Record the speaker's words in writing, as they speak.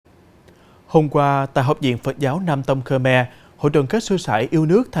Hôm qua, tại Học viện Phật giáo Nam Tông Khmer, Hội đoàn kết sư sãi yêu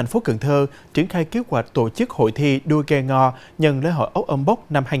nước thành phố Cần Thơ triển khai kế hoạch tổ chức hội thi đua ghe ngò nhân lễ hội Ok Om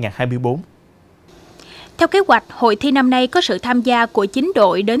Bok năm 2024. Theo kế hoạch, hội thi năm nay có sự tham gia của 9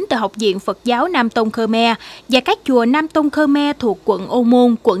 đội đến từ Học viện Phật giáo Nam Tông Khmer và các chùa Nam Tông Khmer thuộc quận Ô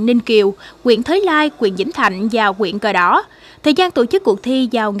Môn, quận Ninh Kiều, huyện Thới Lai, huyện Vĩnh Thạnh và huyện Cờ Đỏ. Thời gian tổ chức cuộc thi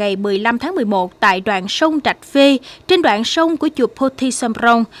vào ngày 15 tháng 11 tại đoạn sông Trạch Phê, trên đoạn sông của chùa Pothi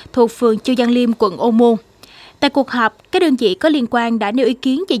Samrong thuộc phường Chu Văn Liêm, quận Ô Môn. Tại cuộc họp, các đơn vị có liên quan đã nêu ý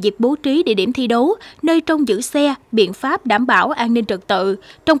kiến về việc bố trí địa điểm thi đấu, nơi trông giữ xe, biện pháp đảm bảo an ninh trật tự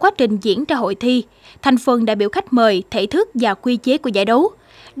trong quá trình diễn ra hội thi, thành phần đại biểu khách mời, thể thức và quy chế của giải đấu.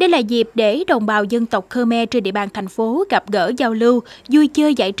 Đây là dịp để đồng bào dân tộc Khmer trên địa bàn thành phố gặp gỡ giao lưu, vui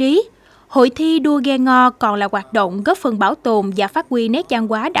chơi giải trí. Hội thi đua ghe ngò còn là hoạt động góp phần bảo tồn và phát huy nét văn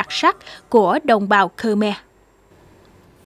hóa đặc sắc của đồng bào Khmer.